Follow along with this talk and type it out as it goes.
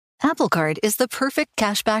Apple Card is the perfect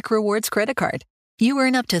cashback rewards credit card. You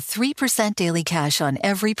earn up to 3% daily cash on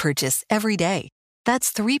every purchase every day.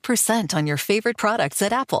 That's 3% on your favorite products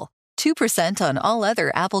at Apple, 2% on all other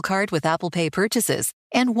Apple Card with Apple Pay purchases,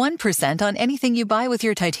 and 1% on anything you buy with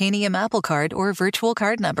your titanium Apple Card or virtual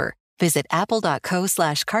card number. Visit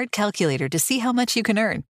apple.co/card calculator to see how much you can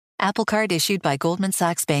earn. Apple Card issued by Goldman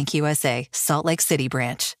Sachs Bank USA, Salt Lake City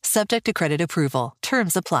branch. Subject to credit approval.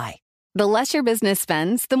 Terms apply. The less your business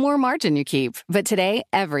spends, the more margin you keep. But today,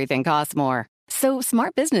 everything costs more. So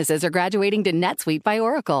smart businesses are graduating to NetSuite by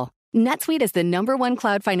Oracle. NetSuite is the #1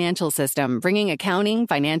 cloud financial system, bringing accounting,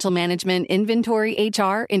 financial management, inventory,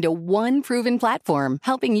 HR into one proven platform,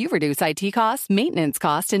 helping you reduce IT costs, maintenance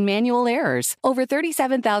costs, and manual errors. Over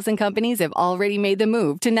 37,000 companies have already made the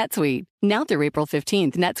move to NetSuite. Now through April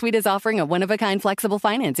 15th, NetSuite is offering a one-of-a-kind flexible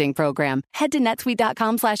financing program. Head to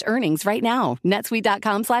netsuite.com/earnings right now.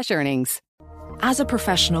 netsuite.com/earnings. As a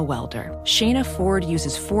professional welder, Shayna Ford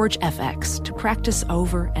uses Forge FX to practice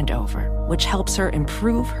over and over, which helps her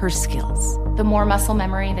improve her skills. The more muscle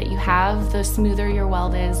memory that you have, the smoother your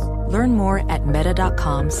weld is. Learn more at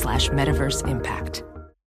meta.com/metaverse impact.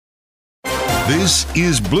 This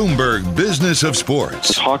is Bloomberg Business of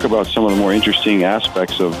Sports. Talk about some of the more interesting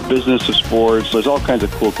aspects of business of sports. There's all kinds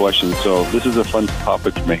of cool questions, so this is a fun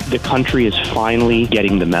topic for me. The country is finally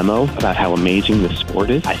getting the memo about how amazing this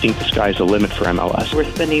sport is. I think the sky's the limit for MLS. We're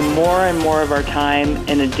spending more and more of our time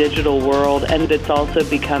in a digital world, and it's also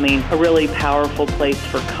becoming a really powerful place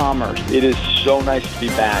for commerce. It is so nice to be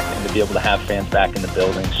back and to be able to have fans back in the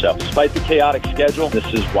building. So despite the chaotic schedule, this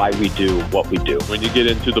is why we do what we do. When you get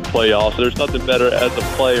into the playoffs, there's nothing better as a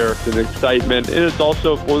player than excitement, and it's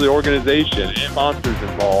also for the organization and sponsors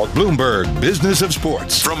involved. Bloomberg Business of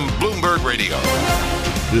Sports from Bloomberg Radio.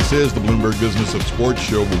 This is the Bloomberg Business of Sports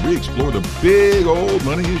show where we explore the big old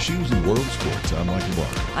money issues in world sports. I'm Michael Barr.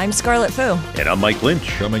 I'm Scarlett Fu. And I'm Mike Lynch.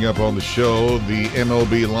 Coming up on the show, the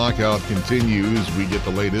MLB lockout continues. We get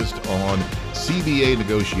the latest on CBA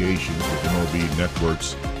negotiations with MLB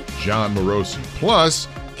Network's John Morosi. Plus,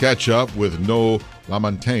 catch up with Noah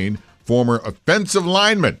Lamontagne, former offensive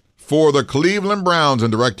lineman for the Cleveland Browns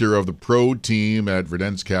and director of the pro team at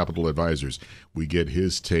Verdence Capital Advisors. We get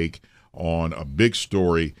his take on a big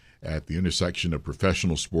story at the intersection of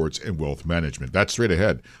professional sports and wealth management. That's straight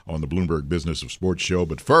ahead on the Bloomberg Business of Sports show.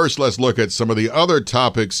 But first, let's look at some of the other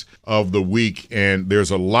topics of the week. And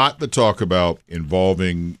there's a lot to talk about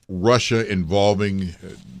involving Russia,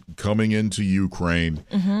 coming into Ukraine,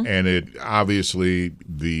 and it obviously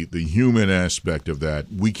the human aspect of that,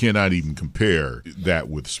 we cannot even compare that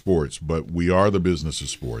with sports, but we are the business of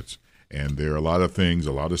sports. And there are a lot of things,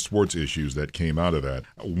 a lot of sports issues that came out of that.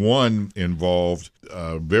 One involved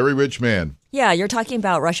a very rich man. Yeah, you're talking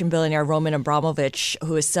about Russian billionaire Roman Abramovich,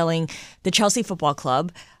 who is selling the Chelsea Football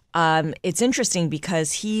Club. It's interesting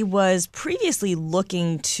because he was previously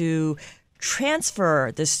looking to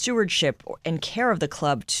transfer the stewardship and care of the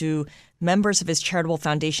club to members of his charitable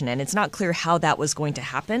foundation, and it's not clear how that was going to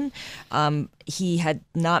happen. He had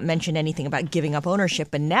not mentioned anything about giving up ownership,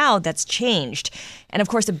 but now that's changed. And of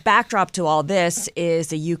course, the backdrop to all this is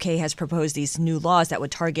the UK has proposed these new laws that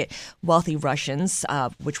would target wealthy Russians,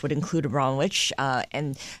 which would include Abramovich,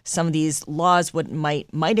 and some of these laws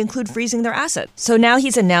might include freezing their assets. So now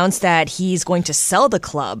he's announced that he's going to sell the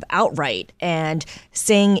club outright and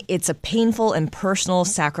saying it's a painful and personal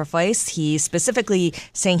sacrifice. He's specifically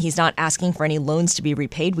saying he's not asking for any loans to be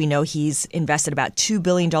repaid. We know he's invested about $2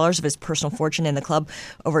 billion of his personal fortune in the club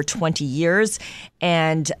over 20 years,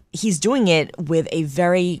 and he's doing it with a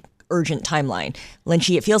very urgent timeline.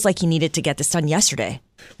 Lynchy, it feels like he needed to get this done yesterday.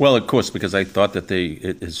 Well, of course, because I thought that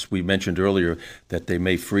as we mentioned earlier, that they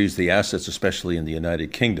may freeze the assets, especially in the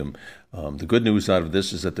United Kingdom. The good news out of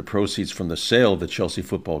this is that the proceeds from the sale of the Chelsea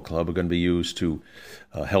Football Club are going to be used to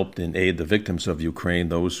help and aid the victims of Ukraine,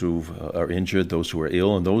 those who are injured, those who are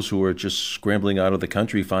ill, and those who are just scrambling out of the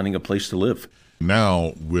country, finding a place to live.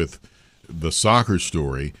 Now, with the soccer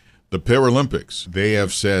story, the Paralympics, they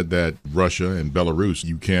have said that Russia and Belarus,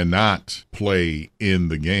 you cannot play in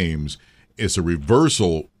the games. It's a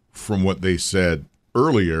reversal from what they said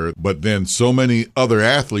earlier, but then so many other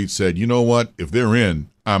athletes said, you know what, if they're in,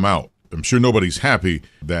 I'm out. I'm sure nobody's happy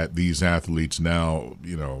that these athletes now,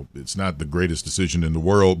 it's not the greatest decision in the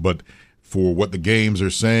world, but for what the games are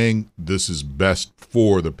saying, this is best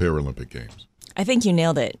for the Paralympic Games. I think you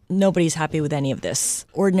nailed it. Nobody's happy with any of this.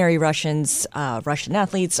 Ordinary Russians, Russian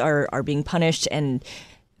athletes are being punished, and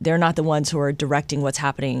they're not the ones who are directing what's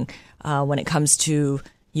happening when it comes to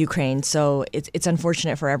Ukraine. So it's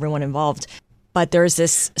unfortunate for everyone involved. But there's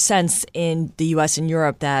this sense in the U.S. and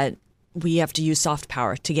Europe that we have to use soft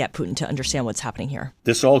power to get Putin to understand what's happening here.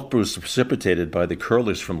 This all was precipitated by the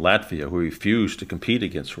curlers from Latvia who refused to compete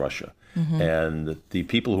against Russia. Mm-hmm. And the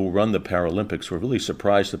people who run the Paralympics were really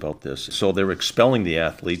surprised about this. So they're expelling the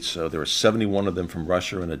athletes. There are 71 of them from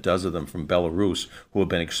Russia and a dozen of them from Belarus who have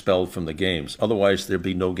been expelled from the games. Otherwise, there'd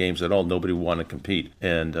be no games at all. Nobody would want to compete.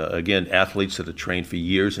 And again, athletes that have trained for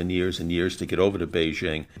years and years and years to get over to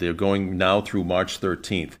Beijing, they're going now through March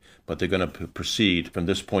 13th, but they're going to proceed from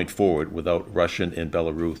this point forward without Russian and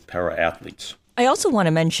Belarus para-athletes. I also want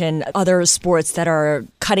to mention other sports that are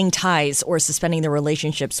cutting ties or suspending their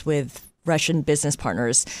relationships with Russian business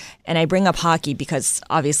partners. And I bring up hockey because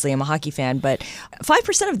obviously I'm a hockey fan, but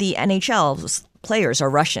 5% of the NHL's players are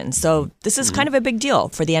Russian. So this is kind of a big deal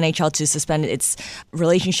for the NHL to suspend its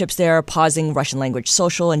relationships there, pausing Russian language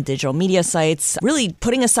social and digital media sites, really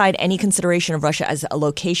putting aside any consideration of Russia as a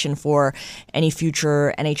location for any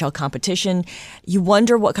future NHL competition. You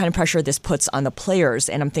wonder what kind of pressure this puts on the players.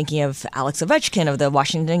 And I'm thinking of Alex Ovechkin of the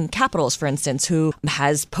Washington Capitals, for instance, who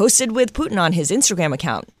has posted with Putin on his Instagram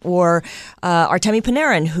account, or Artemi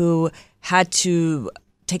Panarin, who had to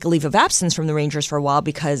take a leave of absence from the Rangers for a while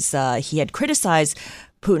because he had criticized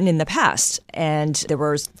Putin in the past, and there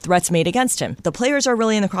were threats made against him. The players are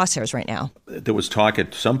really in the crosshairs right now. There was talk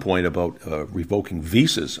at some point about revoking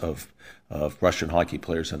visas of Russian hockey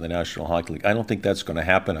players in the National Hockey League. I don't think that's going to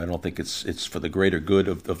happen. I don't think it's for the greater good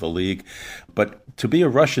of the league. But to be a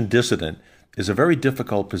Russian dissident is a very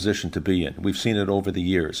difficult position to be in. We've seen it over the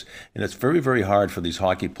years. And it's very, very hard for these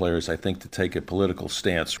hockey players, I think, to take a political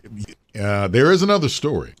stance. There is another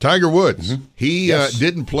story. Tiger Woods. Mm-hmm. He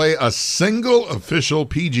didn't play a single official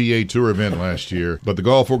PGA Tour event last year, but the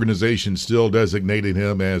golf organization still designated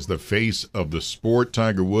him as the face of the sport.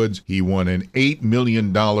 Tiger Woods, he won an $8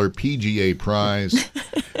 million PGA prize.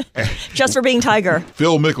 Just for being Tiger.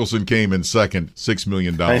 Phil Mickelson came in second, $6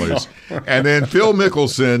 million. And then Phil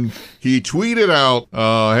Mickelson, he tweeted out,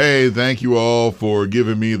 hey, thank you all for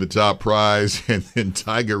giving me the top prize. And then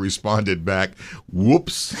Tiger responded back,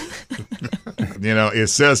 whoops. It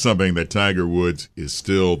says something that Tiger Woods is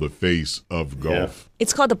still the face of golf. Yeah.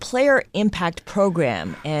 It's called the Player Impact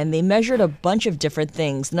Program, and they measured a bunch of different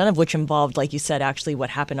things, none of which involved, like you said, actually what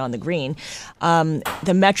happened on the green.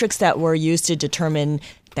 The metrics that were used to determine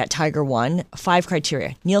that Tiger won, 5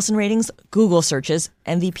 criteria: Nielsen ratings, Google searches,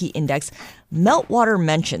 MVP index, meltwater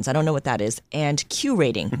mentions, I don't know what that is, and Q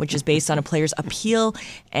rating, which is based on a player's appeal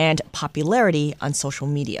and popularity on social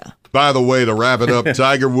media. By the way, to wrap it up,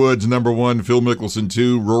 Tiger Woods, number 1, Phil Mickelson,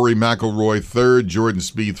 2, Rory McIlroy, 3rd, Jordan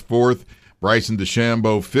Spieth, 4th, Bryson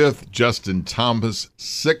DeChambeau, 5th, Justin Thomas,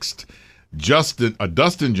 6th,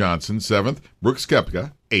 Dustin Johnson, 7th, Brooks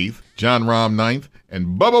Koepka, 8th, Jon Rahm, 9th,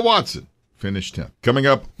 and Bubba Watson finished 10th. Coming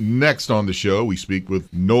up next on the show, we speak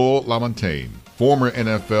with Noel LaMontagne, former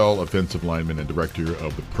NFL offensive lineman and director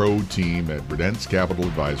of the pro team at Redence Capital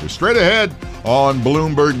Advisors. Straight ahead on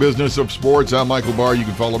Bloomberg Business of Sports, I'm Michael Barr. You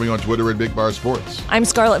can follow me on Twitter at Big Bar Sports. I'm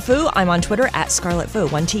Scarlett Fu. I'm on Twitter at Scarlett Fu,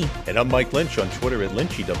 1T. And I'm Mike Lynch on Twitter at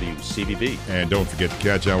LynchyWCBB. And don't forget to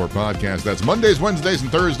catch our podcast. That's Mondays, Wednesdays,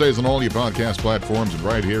 and Thursdays on all your podcast platforms and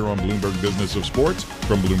right here on Bloomberg Business of Sports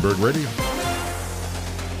from Bloomberg Radio.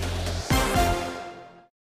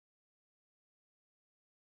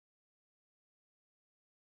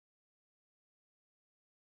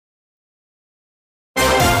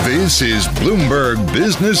 This is Bloomberg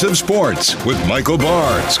Business of Sports with Michael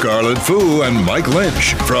Barr, Scarlett Fu, and Mike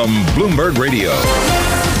Lynch from Bloomberg Radio.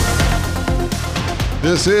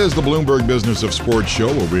 This is the Bloomberg Business of Sports show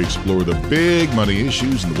where we explore the big money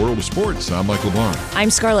issues in the world of sports. I'm Michael Barr. I'm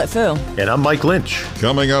Scarlett Fu. And I'm Mike Lynch.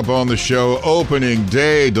 Coming up on the show, opening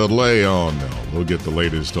day delay on. We'll get the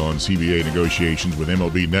latest on CBA negotiations with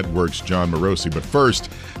MLB Network's Jon Morosi. But first,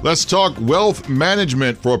 let's talk wealth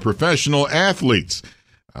management for professional athletes.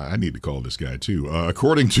 I need to call this guy, too.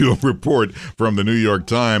 According to a report from the New York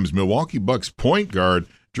Times, Milwaukee Bucks point guard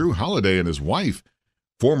Drew Holiday and his wife,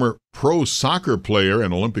 former pro soccer player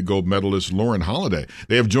and Olympic gold medalist Lauren Holiday,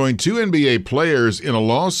 they have joined 2 NBA players in a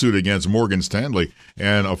lawsuit against Morgan Stanley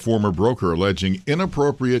and a former broker alleging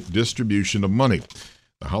inappropriate distribution of money.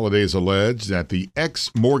 The Holidays allege that the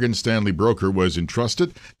ex-Morgan Stanley broker was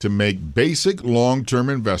entrusted to make basic long-term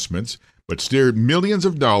investments but steered millions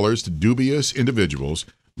of dollars to dubious individuals,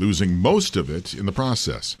 losing most of it in the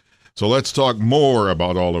process. So let's talk more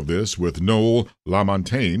about all of this with Noel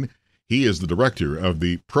LaMontagne. He is the director of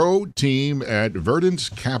the pro team at Verdant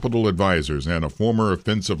Capital Advisors and a former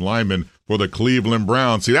offensive lineman for the Cleveland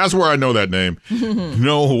Browns. See, that's where I know that name.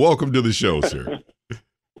 Noel, welcome to the show, sir.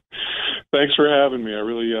 Thanks for having me. I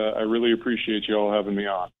really appreciate you all having me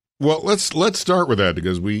on. Well, let's start with that,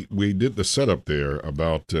 because we did the setup there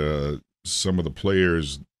about some of the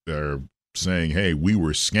players that are saying, hey, we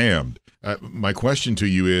were scammed. My question to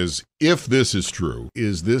you is, if this is true,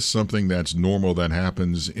 is this something that's normal that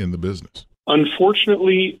happens in the business?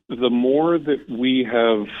 Unfortunately, the more that we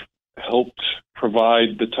have helped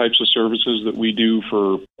provide the types of services that we do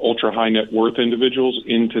for ultra high net worth individuals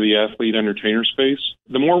into the athlete entertainer space,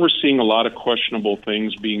 the more we're seeing a lot of questionable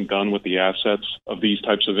things being done with the assets of these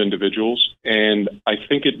types of individuals. And I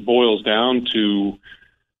think it boils down to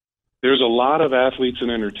there's a lot of athletes and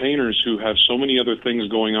entertainers who have so many other things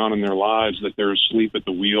going on in their lives that they're asleep at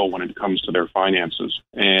the wheel when it comes to their finances.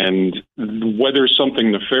 And whether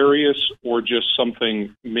something nefarious or just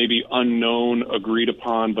something maybe unknown, agreed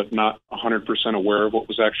upon, but not 100% aware of what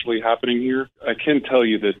was actually happening here, I can tell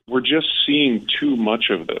you that we're just seeing too much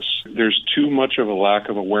of this. There's too much of a lack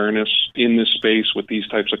of awareness in this space with these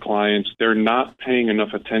types of clients. They're not paying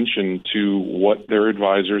enough attention to what their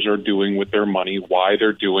advisors are doing with their money, why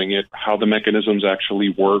they're doing it, how the mechanisms actually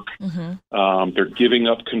work. They're giving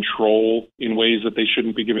up control in ways that they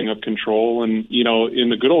shouldn't be giving up control. And, you know, in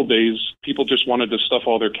the good old days, people just wanted to stuff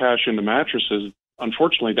all their cash into mattresses.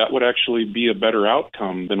 Unfortunately, that would actually be a better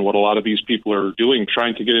outcome than what a lot of these people are doing,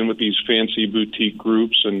 trying to get in with these fancy boutique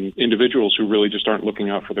groups and individuals who really just aren't looking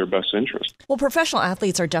out for their best interest. Well, professional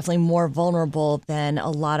athletes are definitely more vulnerable than a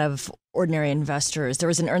lot of ordinary investors. There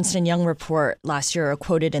was an Ernst & Young report last year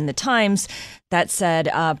quoted in the Times that said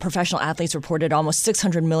professional athletes reported almost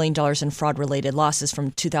 $600 million in fraud-related losses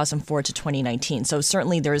from 2004 to 2019. So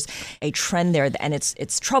certainly there's a trend there, and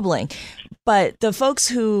it's troubling. But the folks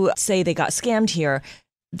who say they got scammed here,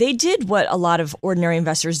 they did what a lot of ordinary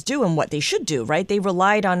investors do and what they should do, right? They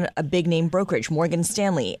relied on a big-name brokerage, Morgan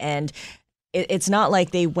Stanley, and it's not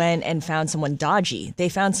like they went and found someone dodgy. They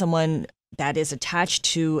found someone that is attached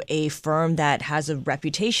to a firm that has a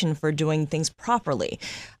reputation for doing things properly.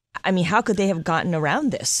 I mean, how could they have gotten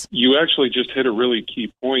around this? You actually just hit a really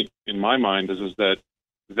key point in my mind is that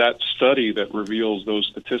study that reveals those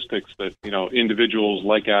statistics that, you know, individuals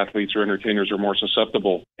like athletes or entertainers are more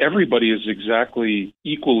susceptible. Everybody is exactly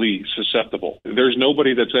equally susceptible. There's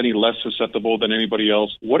nobody that's any less susceptible than anybody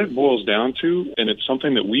else. What it boils down to, and it's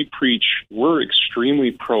something that we preach, we're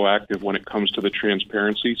extremely proactive when it comes to the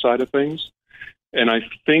transparency side of things. And I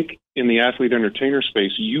think in the athlete entertainer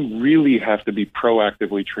space, you really have to be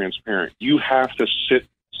proactively transparent. You have to sit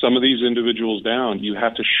some of these individuals down. You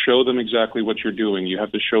have to show them exactly what you're doing. You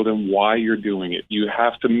have to show them why you're doing it. You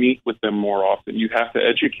have to meet with them more often. You have to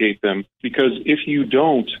educate them, because if you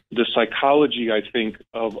don't, the psychology, I think,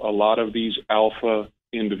 of a lot of these alpha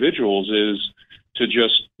individuals is to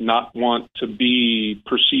just not want to be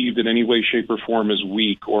perceived in any way, shape, or form as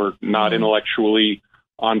weak or not intellectually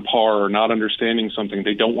on par or not understanding something.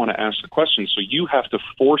 They don't want to ask the question. So you have to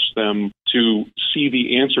force them to see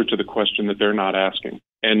the answer to the question that they're not asking.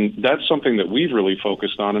 And that's something that we've really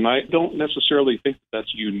focused on. And I don't necessarily think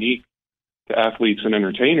that's unique to athletes and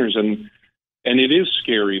entertainers. And it is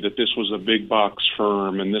scary that this was a big box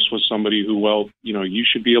firm and this was somebody who, well, you know, you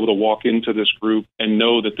should be able to walk into this group and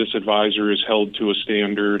know that this advisor is held to a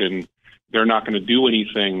standard and they're not going to do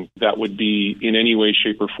anything that would be in any way,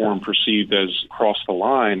 shape, or form perceived as cross the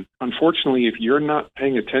line. Unfortunately, if you're not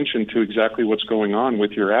paying attention to exactly what's going on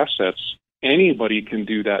with your assets, anybody can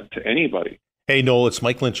do that to anybody. Hey, Noel, it's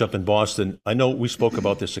Mike Lynch up in Boston. I know we spoke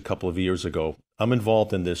about this a couple of years ago. I'm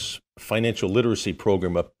involved in this financial literacy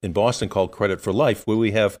program up in Boston called Credit for Life, where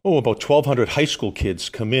we have, about 1,200 high school kids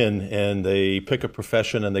come in and they pick a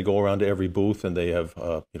profession and they go around to every booth and they have,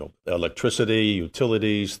 electricity,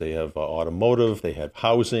 utilities, they have automotive, they have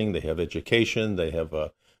housing, they have education, they have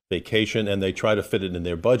vacation, and they try to fit it in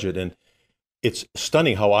their budget. And it's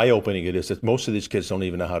stunning how eye-opening it is that most of these kids don't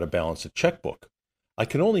even know how to balance a checkbook. I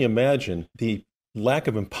can only imagine the lack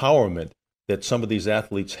of empowerment that some of these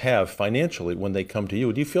athletes have financially when they come to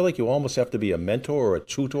you. Do you feel like you almost have to be a mentor or a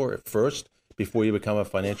tutor at first before you become a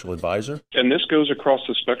financial advisor? And this goes across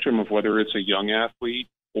the spectrum of whether it's a young athlete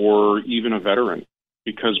or even a veteran,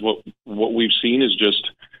 because what we've seen is just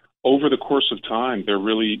over the course of time, there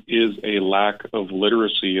really is a lack of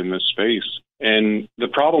literacy in this space. And the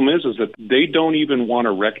problem is that they don't even want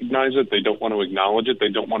to recognize it. They don't want to acknowledge it. They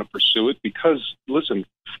don't want to pursue it because, listen,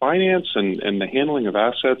 finance and the handling of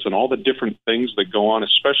assets and all the different things that go on,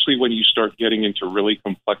 especially when you start getting into really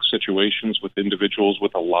complex situations with individuals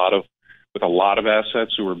with a lot of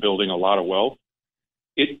assets who are building a lot of wealth,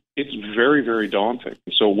 it's very, very daunting.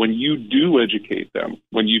 So when you do educate them,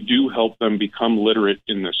 when you do help them become literate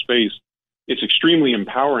in this space, it's extremely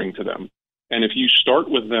empowering to them. And if you start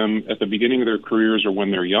with them at the beginning of their careers or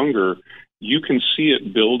when they're younger, you can see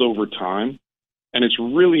it build over time. And it's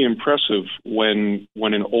really impressive when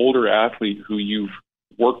an older athlete who you've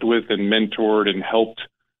worked with and mentored and helped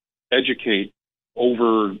educate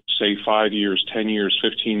over, say, 5 years, 10 years,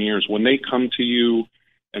 15 years, when they come to you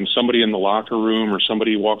and somebody in the locker room or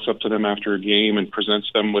somebody walks up to them after a game and presents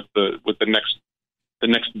them with the next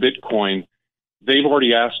Bitcoin, they've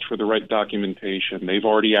already asked for the right documentation. They've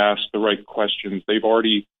already asked the right questions. They've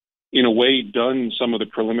already, in a way, done some of the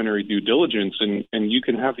preliminary due diligence. And you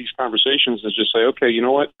can have these conversations and just say, okay, you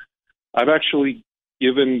know what? I've actually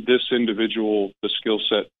given this individual the skill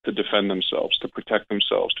set to defend themselves, to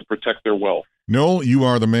protect their wealth. Noel, you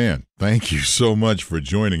are the man. Thank you so much for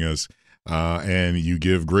joining us. And you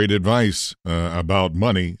give great advice about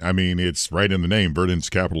money. I mean, it's right in the name, Verdant's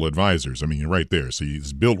Capital Advisors. I mean, you're right there. So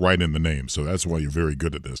it's built right in the name. So that's why you're very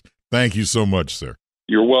good at this. Thank you so much, sir.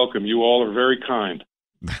 You're welcome. You all are very kind.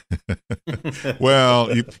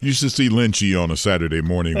 Well, you should see Lynchy on a Saturday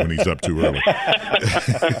morning when he's up too early. Up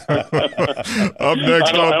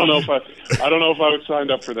next, I don't know if I would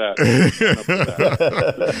sign up for that.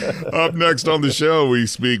 Up next on the show, we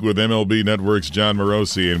speak with MLB Network's Jon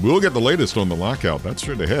Morosi, and we'll get the latest on the lockout. That's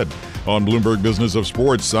straight ahead on Bloomberg Business of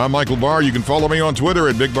Sports. I'm Michael Barr. You can follow me on Twitter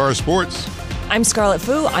at Big Bar Sports. I'm Scarlett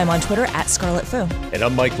Fu. I'm on Twitter at Scarlett Fu. And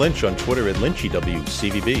I'm Mike Lynch on Twitter at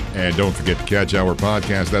LynchyWCVB. And don't forget to catch our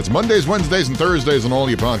podcast. That's Mondays, Wednesdays, and Thursdays on all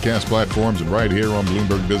your podcast platforms and right here on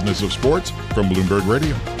Bloomberg Business of Sports from Bloomberg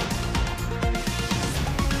Radio.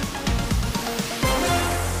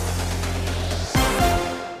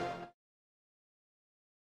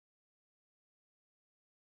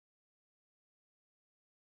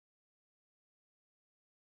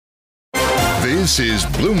 This is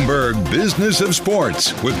Bloomberg Business of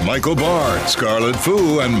Sports with Michael Barr, Scarlett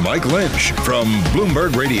Fu, and Mike Lynch from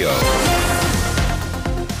Bloomberg Radio.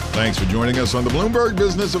 Thanks for joining us on the Bloomberg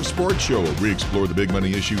Business of Sports show. We explore the big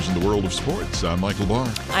money issues in the world of sports. I'm Michael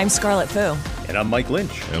Barr. I'm Scarlett Fu. And I'm Mike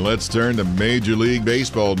Lynch. And let's turn to Major League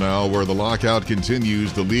Baseball now, where the lockout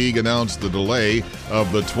continues. The league announced the delay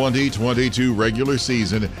of the 2022 regular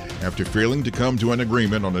season after failing to come to an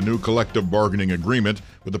agreement on a new collective bargaining agreement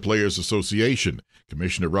with the Players Association.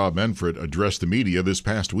 Commissioner Rob Manfred addressed the media this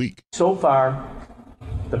past week. So far,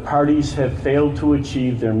 the parties have failed to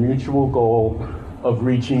achieve their mutual goal of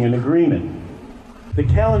reaching an agreement. The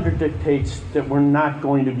calendar dictates that we're not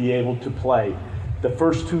going to be able to play the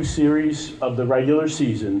first two series of the regular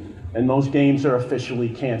season, and those games are officially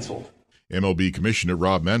canceled. MLB Commissioner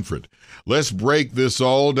Rob Manfred. Let's break this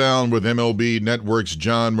all down with MLB Network's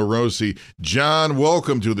Jon Morosi. Jon,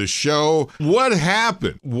 welcome to the show. What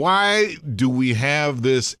happened? Why do we have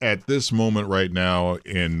this at this moment right now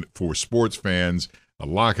for sports fans, a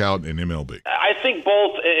lockout in MLB? I think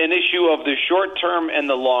both an issue of the short term and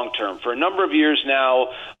the long term. For a number of years now,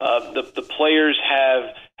 the players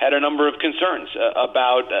have had a number of concerns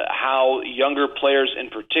about how younger players in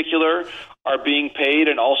particular are being paid,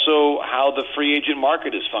 and also how the free agent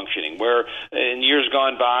market is functioning, where in years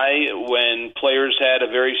gone by, when players had a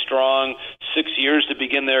very strong 6 years to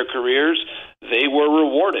begin their careers, they were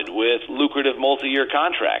rewarded with lucrative multi-year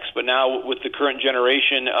contracts. But now with the current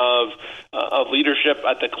generation of leadership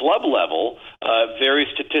at the club level, very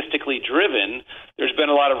statistically driven, there's been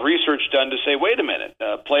a lot of research done to say, wait a minute,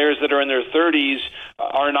 players that are in their 30s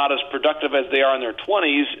are not as productive as they are in their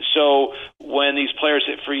 20s. So when these players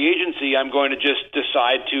hit free agency, I'm going to just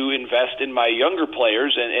decide to invest in my younger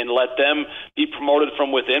players and let them be promoted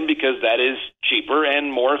from within, because that is cheaper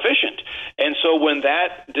and more efficient. And so when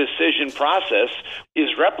that decision process is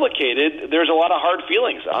replicated, there's a lot of hard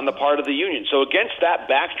feelings on the part of the union. So against that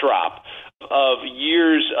backdrop of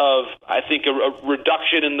years of, I think, a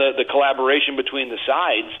reduction in the collaboration between the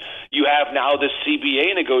sides, you have now this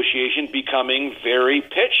CBA negotiation becoming very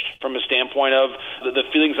pitched from a standpoint of the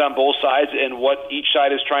feelings on both sides and what each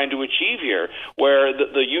side is trying to achieve here, where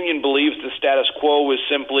the union believes the status quo is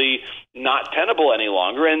simply not tenable any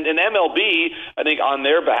longer. And MLB, I think on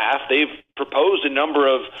their behalf, they've proposed a number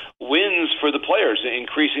of wins for the players,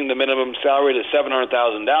 increasing the minimum salary to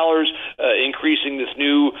 $700,000, increasing this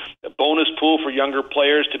new bonus pool for younger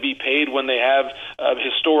players to be paid when they have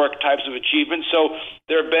historic types of achievements. So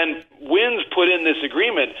there have been wins put in this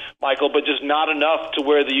agreement, Michael, but just not enough to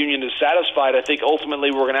where the union is satisfied. I think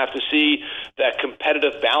ultimately we're going to have to see that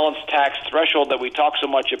competitive balance tax threshold that we talk so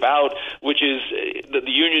much about, which is the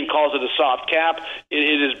union calls it the soft cap. It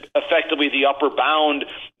is effectively the upper bound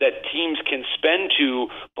that teams can spend to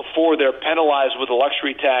before they're penalized with a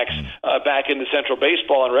luxury tax back into central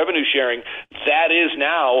baseball and revenue sharing. That is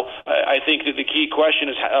now, I think that the key question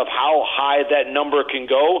is of how high that number can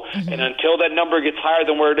go. And until that number gets higher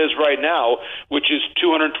than where it is right now, which is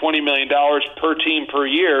 $220 million per team per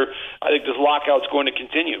year, I think this lockout's going to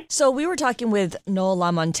continue. So we were talking with Noel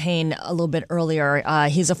LaMontagne a little bit earlier.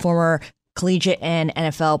 He's a former collegiate and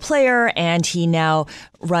NFL player, and he now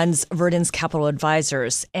runs Verdant's Capital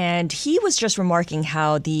Advisors. And he was just remarking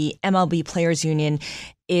how the MLB Players Union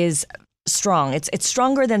is strong. It's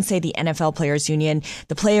stronger than, say, the NFL Players Union.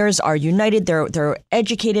 The players are united. They're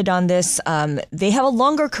educated on this. They have a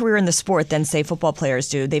longer career in the sport than, say, football players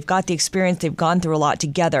do. They've got the experience. They've gone through a lot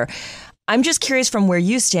together. I'm just curious, from where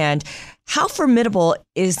you stand, how formidable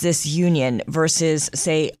is this union versus,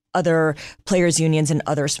 say, other players' unions in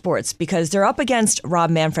other sports? Because they're up against Rob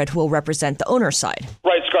Manfred, who will represent the owner's side.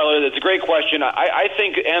 Right, Scarlett. It's a great question. I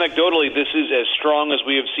think anecdotally this is as strong as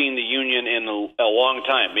we have seen the union in a long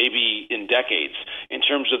time, maybe in decades, in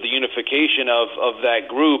terms of the unification of that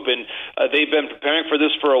group. And they've been preparing for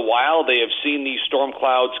this for a while. They have seen these storm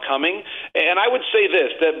clouds coming. And I would say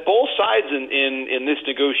this, that both sides in this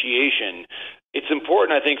negotiation, it's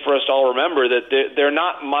important, I think, for us to all remember that they're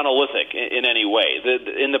not monolithic in any way.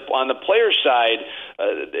 On the players' side,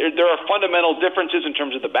 there are fundamental differences in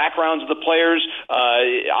terms of the backgrounds of the players.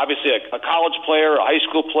 Obviously, a college player, a high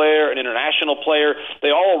school player, an international player,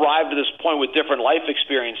 they all arrive to this point with different life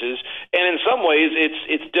experiences. And in some ways,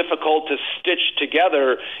 it's difficult to stitch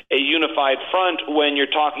together a unified front when you're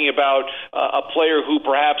talking about a player who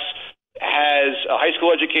perhaps has a high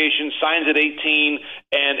school education, signs at 18,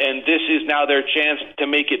 and this is now their chance to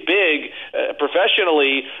make it big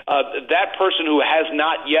professionally. That person who has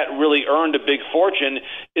not yet really earned a big fortune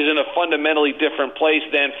is in a fundamentally different place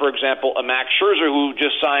than, for example, a Max Scherzer who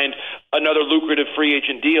just signed another lucrative free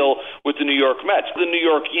agent deal with the New York Mets. The New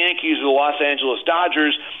York Yankees or the Los Angeles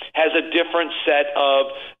Dodgers has a different set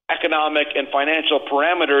of economic and financial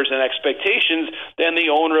parameters and expectations than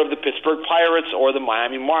the owner of the Pittsburgh Pirates or the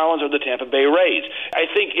Miami Marlins or the Tampa Bay Rays. I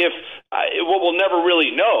think what we'll never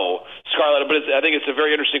really know, Scarlett, but I think it's a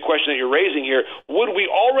very interesting question that you're raising here. Would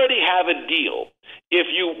we already have a deal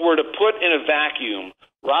if you were to put in a vacuum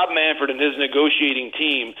Rob Manfred and his negotiating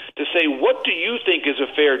team to say, what do you think is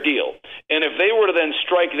a fair deal? And if they were to then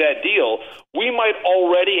strike that deal, we might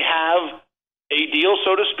already have a deal,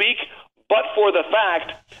 so to speak, but for the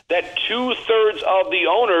fact that 2/3 of the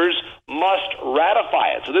owners must ratify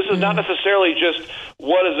it. So this is not necessarily just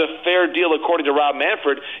what is a fair deal according to Rob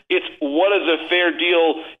Manfred. It's what is a fair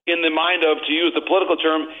deal in the mind of, to use the political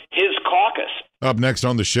term, his caucus. Up next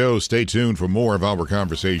on the show, stay tuned for more of our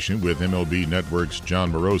conversation with MLB Network's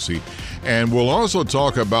Jon Morosi. And we'll also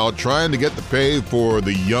talk about trying to get the pay for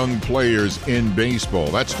the young players in baseball.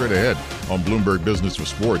 That's straight ahead on Bloomberg Business of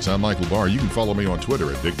Sports. I'm Michael Barr. You can follow me on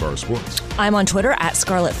Twitter at Big Bar Sports. I'm on Twitter at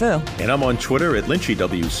Scarlet Fu. And I'm on Twitter at Lynchy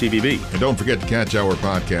WCVB. And don't forget to catch our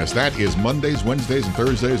podcast. That is Mondays, Wednesdays, and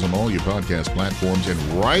Thursdays on all your podcast platforms and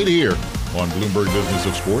right here on Bloomberg Business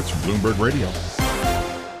of Sports from Bloomberg Radio.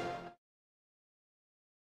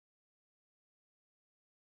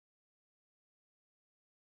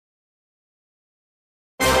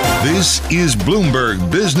 This is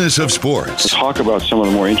Bloomberg Business of Sports. Talk about some of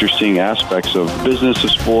the more interesting aspects of business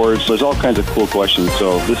of sports. There's all kinds of cool questions,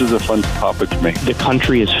 so this is a fun topic for me. The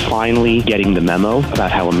country is finally getting the memo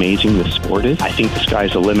about how amazing this sport is. I think the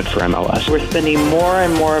sky's the limit for MLS. We're spending more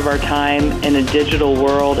and more of our time in a digital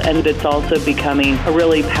world, and it's also becoming a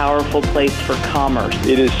really powerful place for commerce.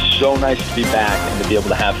 It is so nice to be back and to be able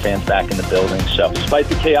to have fans back in the building. So despite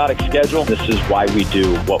the chaotic schedule, this is why we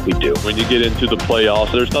do what we do. When you get into the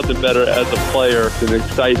playoffs, there's nothing better as a player than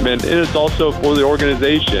excitement, and it's also for the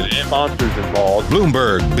organization and sponsors involved.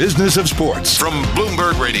 Bloomberg Business of Sports from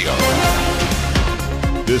Bloomberg Radio.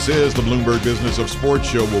 This is the Bloomberg Business of Sports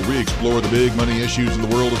show where we explore the big money issues in the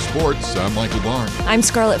world of sports. I'm Michael Barr. I'm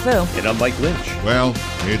Scarlet Fu. And I'm Mike Lynch. Well,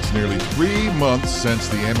 it's nearly 3 months since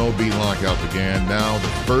the MLB lockout began. Now the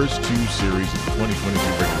first two series of the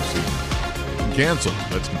 2022 regular season canceled.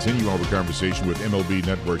 Let's continue our conversation with MLB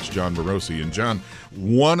Network's Jon Morosi. And John,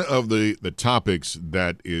 one of the topics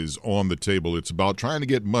that is on the table, it's about trying to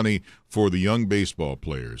get money for the young baseball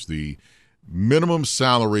players. The minimum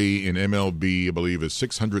salary in MLB, I believe, is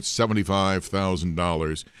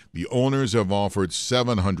 $675,000. The owners have offered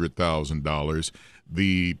 $700,000.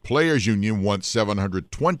 The players union wants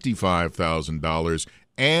 $725,000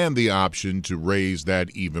 and the option to raise that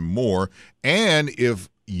even more. And if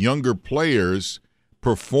younger players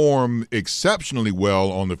perform exceptionally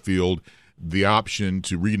well on the field, the option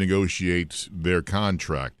to renegotiate their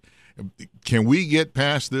contract. Can we get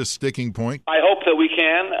past this sticking point? I hope that we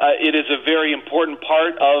can. It is a very important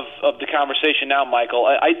part of the conversation now, Michael.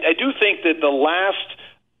 I do think that the last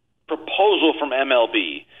proposal from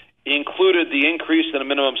MLB included the increase in the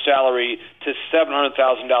minimum salary to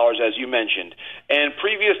 $700,000, as you mentioned. And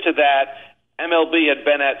previous to that, MLB had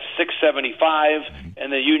been at $675,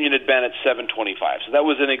 and the union had been at $725. So that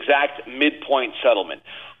was an exact midpoint settlement.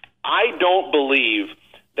 I don't believe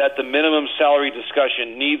that the minimum salary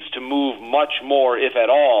discussion needs to move much more, if at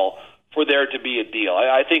all, for there to be a deal.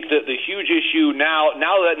 I think that the huge issue now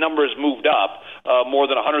that number has moved up more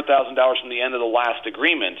than $100,000 from the end of the last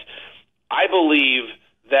agreement, I believe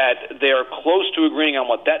that they are close to agreeing on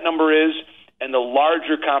what that number is, and the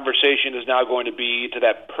larger conversation is now going to be to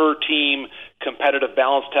that per-team competitive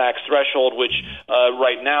balance tax threshold, which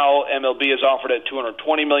right now MLB has offered at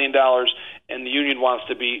 $220 million, and the union wants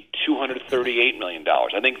to be $238 million.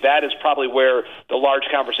 I think that is probably where the large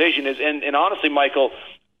conversation is. And honestly, Michael,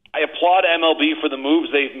 I applaud MLB for the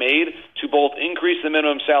moves they've made to both increase the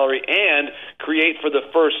minimum salary and create for the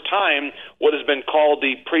first time what has been called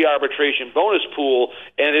the pre-arbitration bonus pool,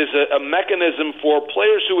 and is a mechanism for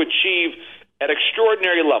players who achieve at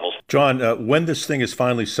extraordinary levels. John, when this thing is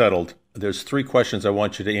finally settled, there's 3 questions I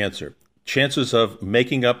want you to answer. Chances of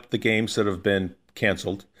making up the games that have been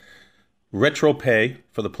canceled, retro pay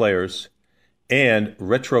for the players, and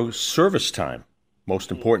retro service time,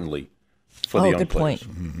 most importantly, for the young good players.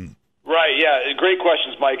 Point. Mm-hmm. Right, yeah, great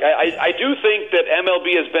questions, Mike. I do think that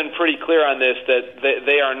MLB has been pretty clear on this, that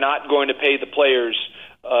they are not going to pay the players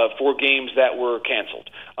for games that were canceled.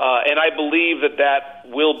 And I believe that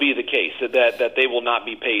will be the case, that they will not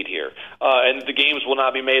be paid here. And the games will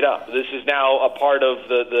not be made up. This is now a part of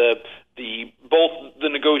both the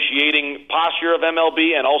negotiating posture of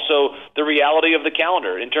MLB and also the reality of the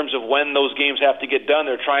calendar in terms of when those games have to get done.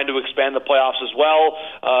 They're trying to expand the playoffs as well.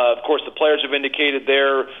 Of course, the players have indicated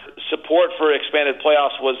their support for expanded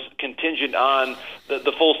playoffs was contingent on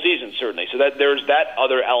the full season, certainly. So that there's that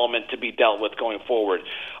other element to be dealt with going forward.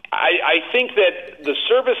 I think that the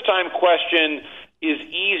service time question is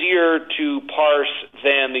easier to parse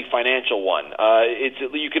than the financial one.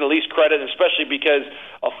 You can at least credit, especially because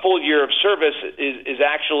a full year of service is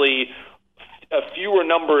actually a fewer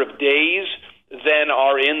number of days than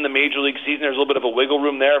are in the Major League season. There's a little bit of a wiggle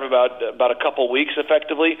room there of about a couple weeks,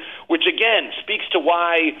 effectively, which again speaks to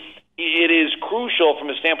why it is crucial from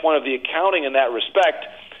a standpoint of the accounting in that respect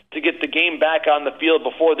to get the game back on the field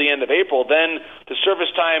before the end of April. Then the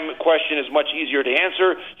service time question is much easier to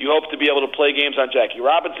answer. You hope to be able to play games on Jackie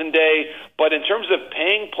Robinson Day. But in terms of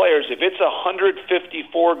paying players, if it's a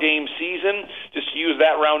 154-game season, just to use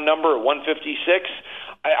that round number, 156,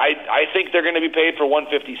 I think they're going to be paid for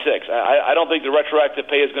 156. I don't think the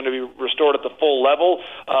retroactive pay is going to be restored at the full level,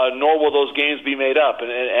 nor will those games be made up.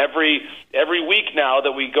 And every week now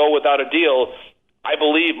that we go without a deal, I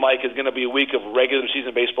believe, Mike, is going to be a week of regular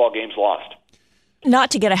season baseball games lost.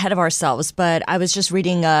 Not to get ahead of ourselves, but I was just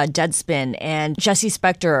reading Deadspin, and Jesse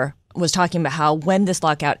Spector was talking about how when this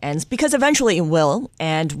lockout ends, because eventually it will,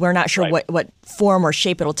 and we're not sure what form or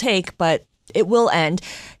shape it'll take, but it will end.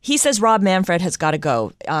 He says Rob Manfred has got to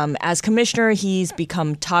go. As commissioner, he's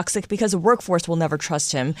become toxic because the workforce will never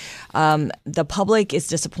trust him. The public is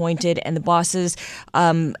disappointed, and the bosses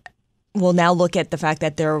will now look at the fact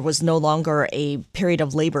that there was no longer a period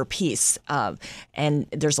of labor peace. And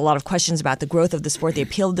there's a lot of questions about the growth of the sport, the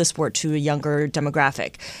appeal of the sport to a younger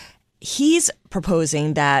demographic. He's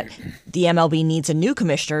proposing that the MLB needs a new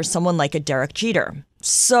commissioner, someone like a Derek Jeter.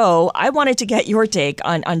 So I wanted to get your take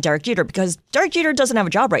on Derek Jeter, because Derek Jeter doesn't have a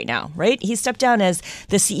job right now, right? He stepped down as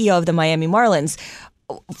the CEO of the Miami Marlins.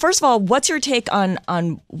 First of all, what's your take on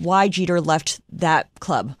why Jeter left that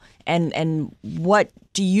club? And what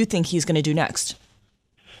do you think he's going to do next?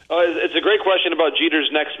 It's a great question about Jeter's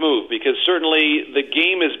next move, because certainly the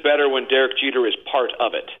game is better when Derek Jeter is part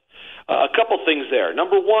of it. A couple things there.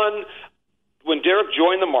 Number one, when Derek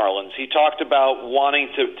joined the Marlins, he talked about wanting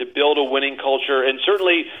to build a winning culture, and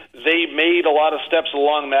certainly they made a lot of steps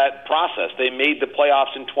along that process. They made the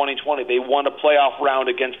playoffs in 2020. They won a playoff round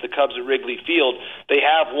against the Cubs at Wrigley Field. They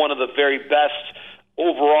have one of the very best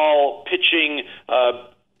overall pitching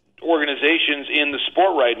organizations in the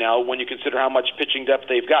sport right now when you consider how much pitching depth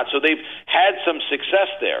they've got. So they've had some success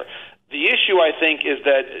there. The issue, I think, is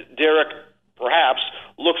that Derek perhaps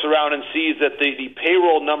looks around and sees that the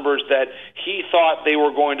payroll numbers that he thought they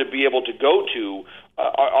were going to be able to go to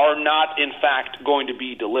are not, in fact, going to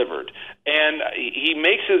be delivered. And he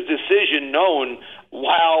makes his decision known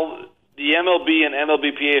while the MLB and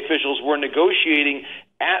MLBPA officials were negotiating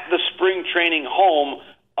at the spring training home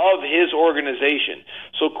of his organization.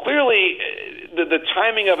 So clearly, the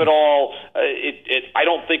timing of it all, I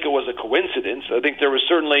don't think it was a coincidence. I think there was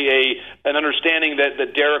certainly an understanding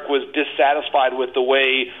that Derek was dissatisfied with the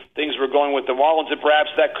way things were going with the Marlins, and perhaps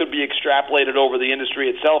that could be extrapolated over the industry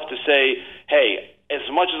itself to say, hey, as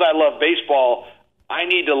much as I love baseball, I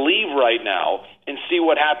need to leave right now and see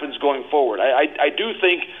what happens going forward. I do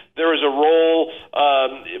think there is a role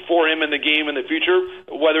for him in the game in the future.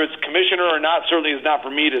 Whether it's commissioner or not certainly is not for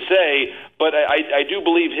me to say, but I do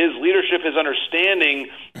believe his leadership, his understanding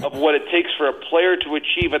of what it takes for a player to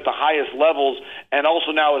achieve at the highest levels, and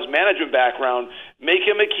also now his management background, make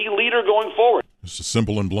him a key leader going forward. It's a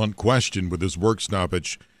simple and blunt question with this work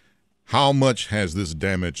stoppage. How much has this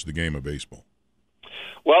damaged the game of baseball?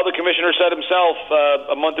 Well, the commissioner said himself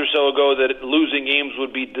a month or so ago that losing games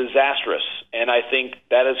would be disastrous, and I think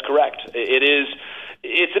that is correct.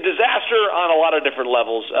 It's a disaster on a lot of different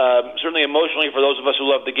levels. Certainly emotionally for those of us who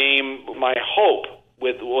love the game, my hope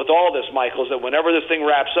with all this, Michael, is that whenever this thing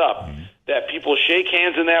wraps up, that people shake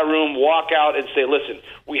hands in that room, walk out, and say, listen,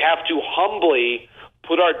 we have to humbly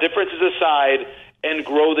put our differences aside and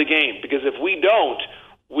grow the game, because if we don't,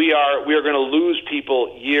 we are going to lose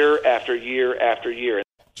people year after year after year.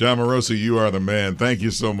 John Morosi, you are the man. Thank you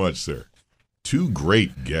so much, sir. Two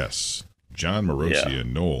great guests, John Morosi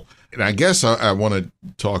and Noel. And I guess I want to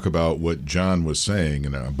talk about what John was saying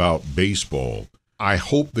and about baseball. I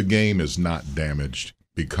hope the game is not damaged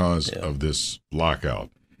because of this lockout.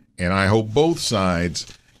 And I hope both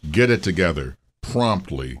sides get it together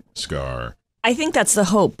promptly, Scar. I think that's the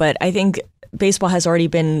hope, but I think baseball has already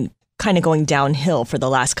been kind of going downhill for the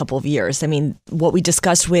last couple of years. I mean, what we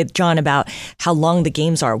discussed with John about how long the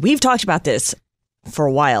games are, we've talked about this for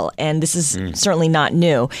a while, and this is certainly not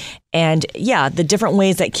new. And yeah, the different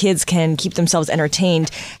ways that kids can keep themselves entertained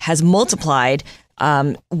has multiplied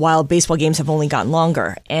while baseball games have only gotten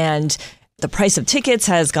longer. And the price of tickets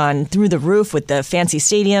has gone through the roof with the fancy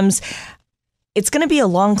stadiums. It's going to be a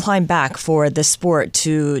long climb back for the sport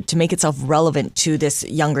to make itself relevant to this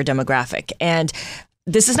younger demographic. And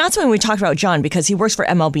this is not something we talked about, John, because he works for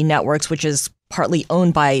MLB Networks, which is partly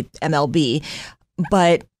owned by MLB.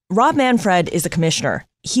 But Rob Manfred is the commissioner.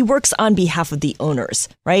 He works on behalf of the owners,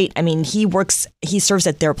 right? I mean, he serves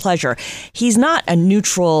at their pleasure. He's not a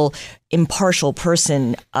neutral, impartial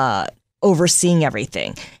person overseeing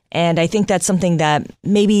everything. And I think that's something that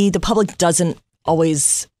maybe the public doesn't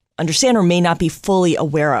always understand or may not be fully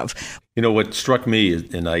aware of. You know, what struck me,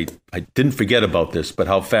 and I didn't forget about this, but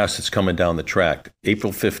how fast it's coming down the track.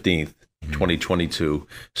 April 15th, 2022,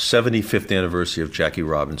 75th anniversary of Jackie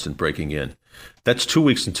Robinson breaking in. That's 2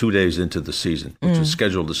 weeks and 2 days into the season, which was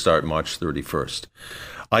scheduled to start March 31st.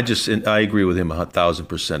 I agree with him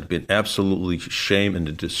 1,000%. It'd be an absolutely shame and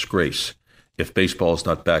a disgrace if baseball is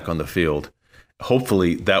not back on the field.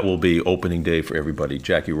 Hopefully that will be opening day for everybody,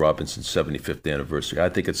 Jackie Robinson's 75th anniversary. I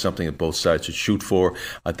think it's something that both sides should shoot for.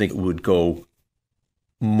 I think it would go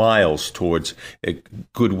miles towards a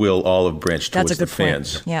goodwill olive branch towards the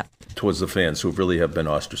fans. Yeah. Towards the fans who really have been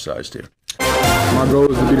ostracized here. My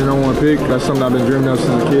goal is to be the number one pick. That's something I've been dreaming of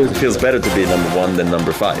since a kid. It feels better to be number one than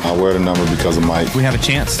number 5. I wear the number because of Mike. We have a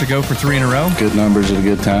chance to go for 3 in a row. Good numbers at a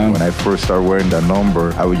good time. When I first started wearing that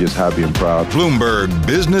number, I was just happy and proud. Bloomberg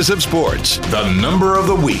Business of Sports, the number of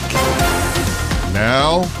the week.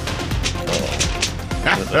 Now,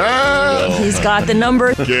 he's got the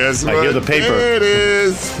number. Guess I hear the paper. There it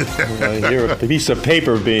is. I hear a piece of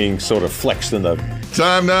paper being sort of flexed in the...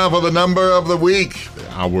 Time now for the number of the week.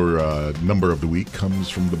 Our number of the week comes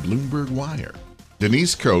from the Bloomberg Wire.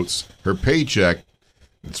 Denise Coates, her paycheck,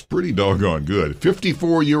 it's pretty doggone good.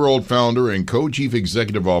 54-year-old founder and co-chief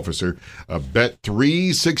executive officer of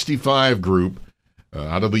Bet365 Group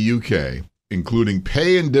out of the UK, including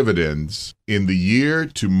pay and dividends in the year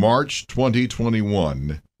to March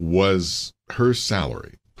 2021, was her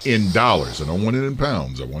salary. In dollars. I don't want it in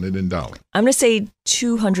pounds. I want it in dollars. I'm going to say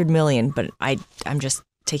 $200 million, but I'm just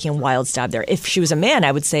taking a wild stab there. If she was a man,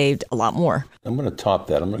 I would say a lot more. I'm going to top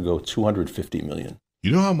that. I'm going to go $250 million.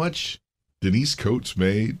 You know how much Denise Coates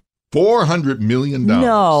made? $400 million.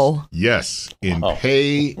 No. Yes, in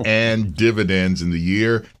pay and dividends in the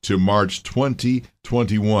year to March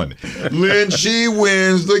 2021. Lynchy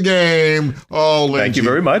wins the game. Oh, Lynchy. Thank you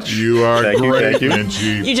very much. You are thank great, you.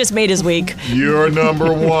 Lynchy. You just made his week. You're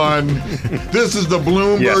number one. This is the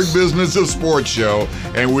Bloomberg Business of Sports show,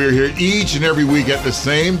 and we're here each and every week at the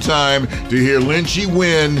same time to hear Lynchy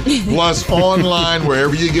win, plus online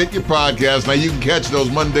wherever you get your podcast. Now, you can catch those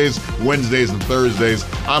Mondays, Wednesdays, and Thursdays.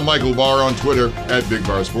 I'm Michael Barr on Twitter at Big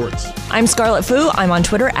Bar Sports. I'm Scarlett Fu. I'm on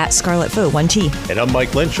Twitter at Scarlett Fu, 1T. And I'm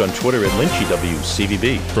Mike Lynch on Twitter at LynchyWCVB.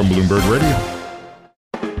 From Bloomberg Radio.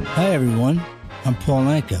 Hi, everyone. I'm Paul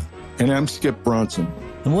Anka. And I'm Skip Bronson.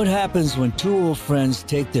 And what happens when two old friends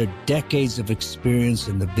take their decades of experience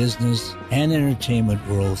in the business and entertainment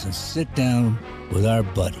worlds and sit down with our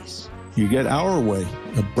buddies? You get Our Way,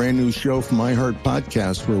 a brand new show from iHeart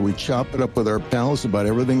Podcast where we chop it up with our pals about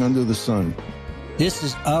everything under the sun. This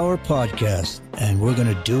is our podcast, and we're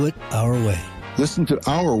going to do it our way. Listen to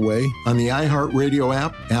Our Way on the iHeartRadio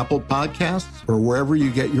app, Apple Podcasts, or wherever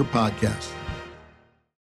you get your podcasts.